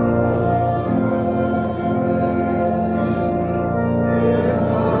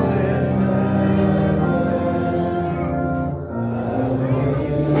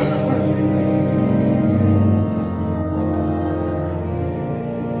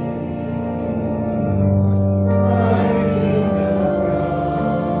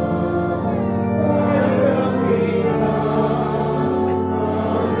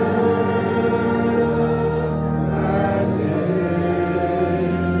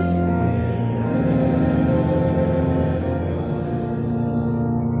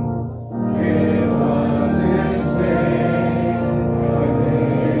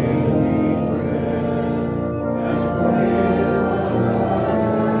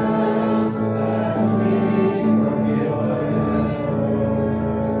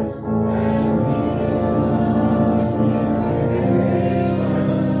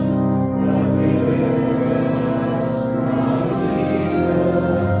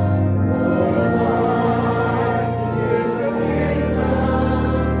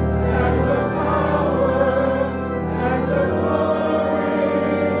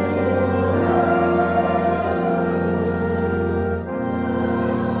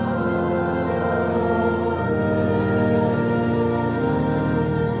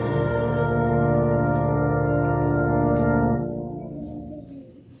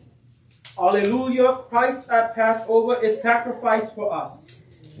 Hallelujah, Christ at Passover is sacrificed for us.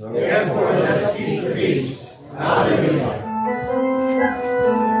 Therefore let us decrease. Hallelujah.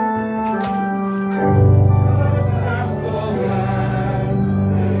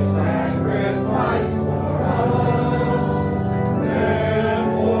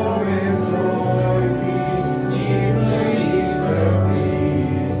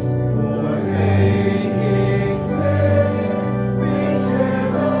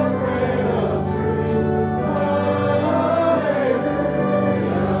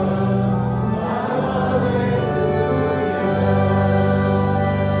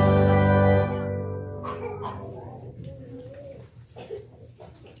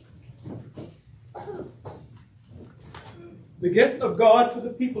 The gifts of God for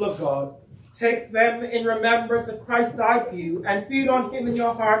the people of God. Take them in remembrance that Christ died for you, and feed on him in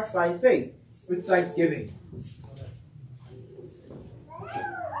your hearts by faith with thanksgiving.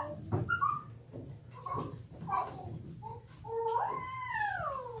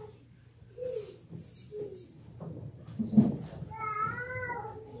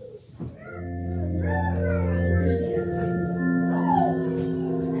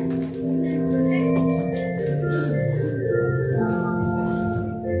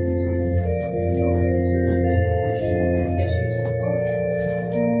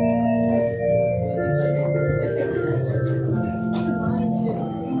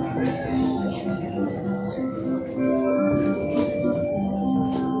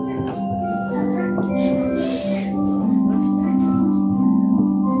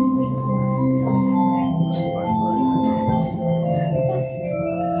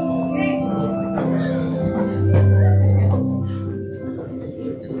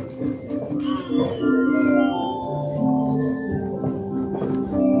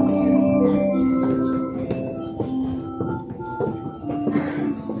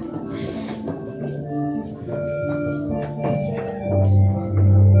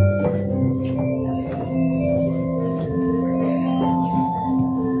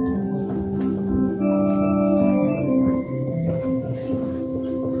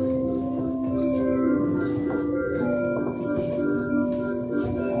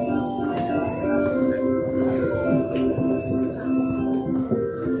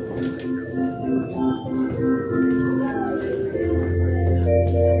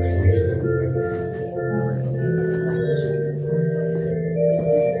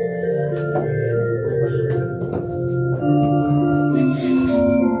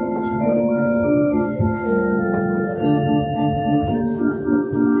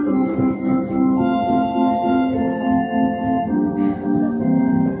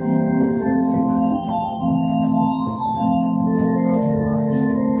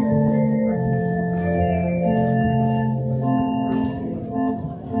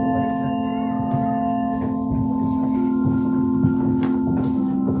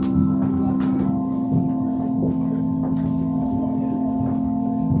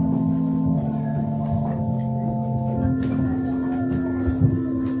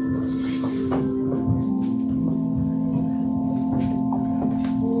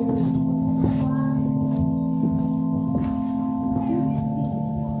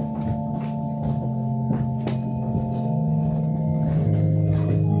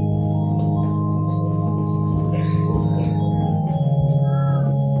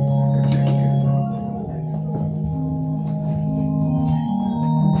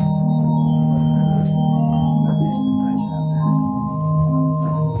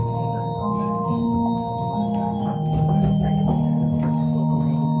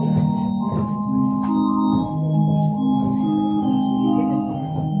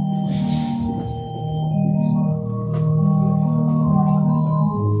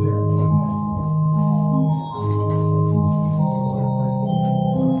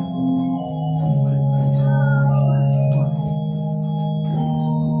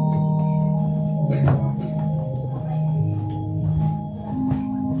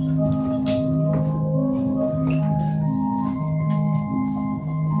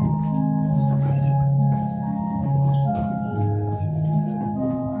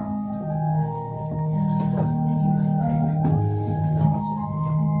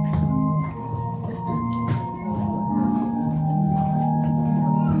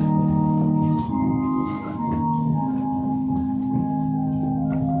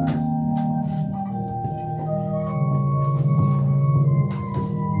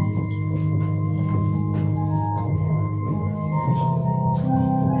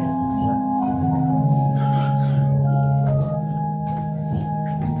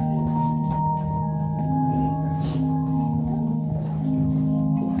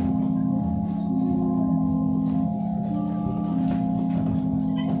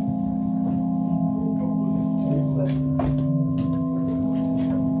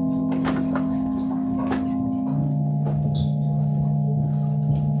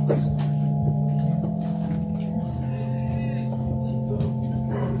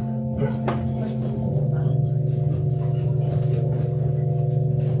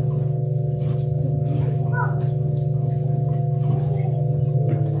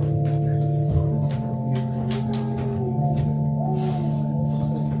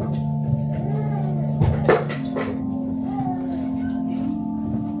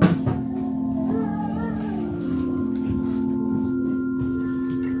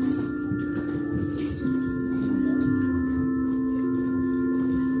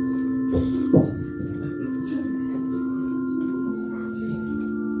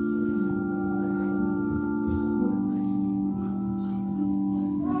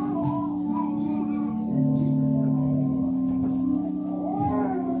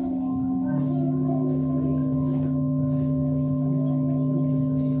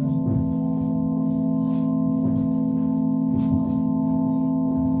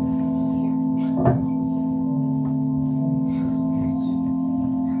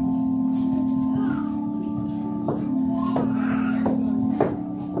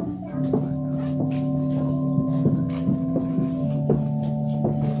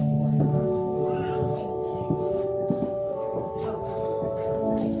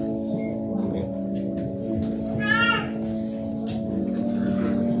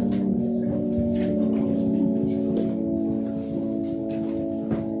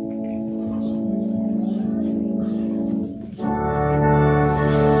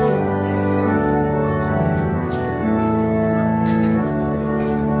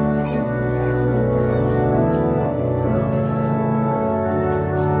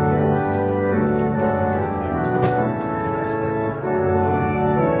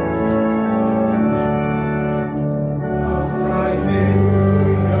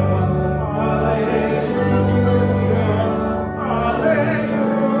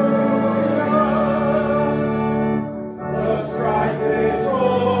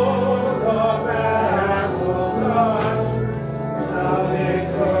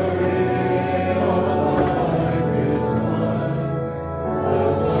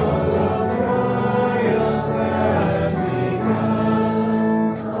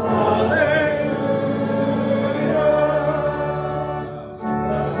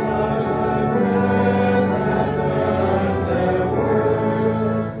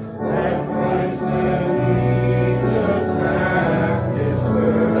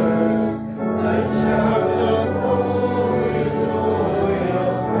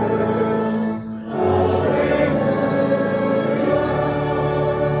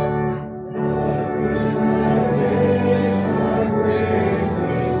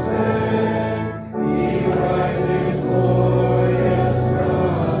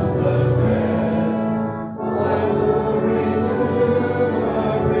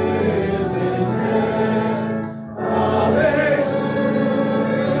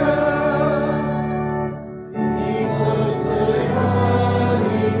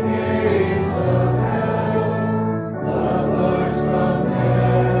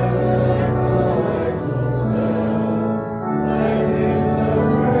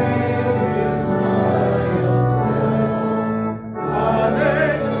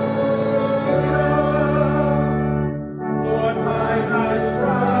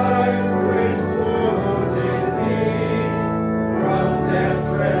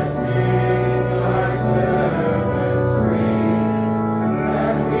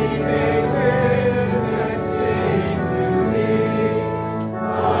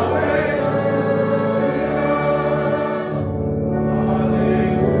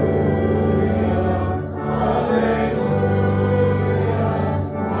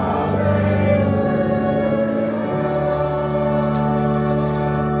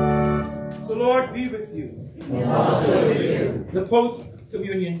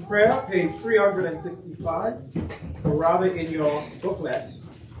 post-communion prayer, page 365, or rather in your booklet.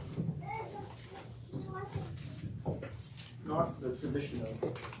 Not the traditional.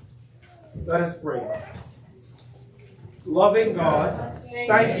 Let us pray. Loving God,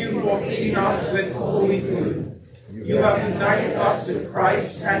 thank you for feeding us with holy food. You have united us with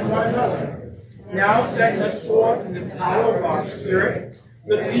Christ and one another. Now send us forth in the power of our Spirit,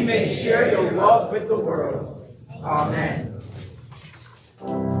 that we may share your love with the world. Amen.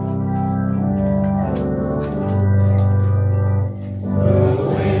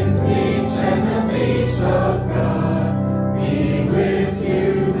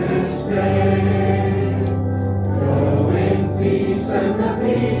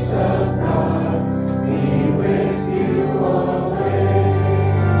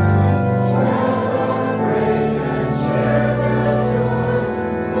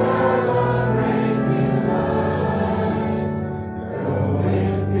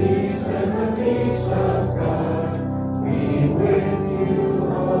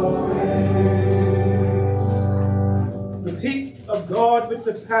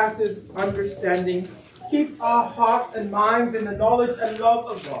 Surpasses understanding, keep our hearts and minds in the knowledge and love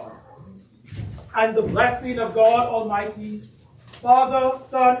of God. And the blessing of God Almighty, Father,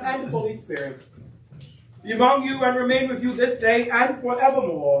 Son, and Holy Spirit, be among you and remain with you this day and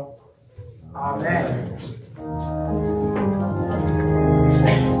forevermore. Amen.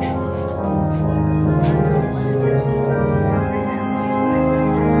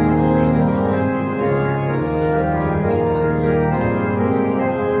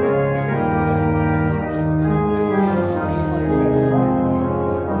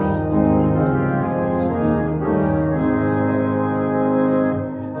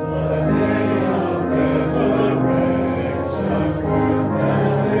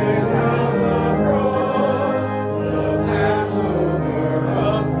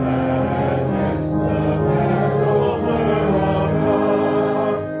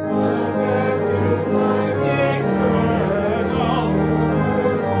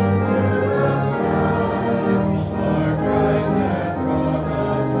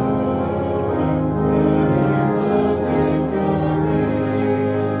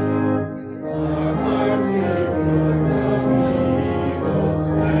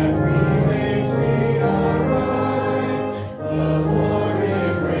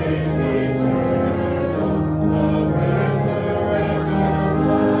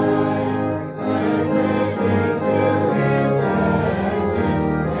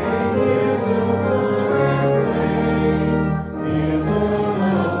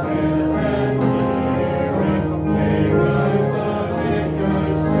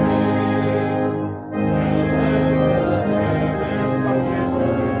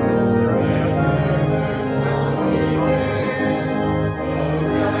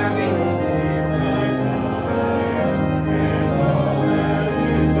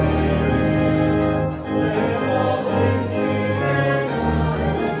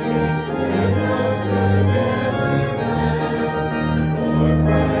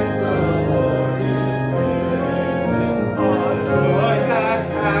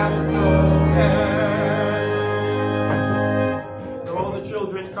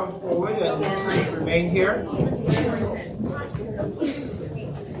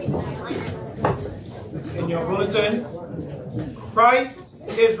 Christ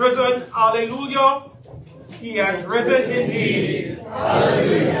is risen. Alleluia. He has risen indeed.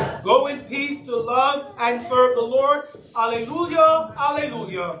 Alleluia. Go in peace to love and serve the Lord. Alleluia.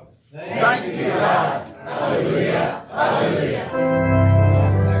 Alleluia. Thanks be to God. Alleluia. Alleluia.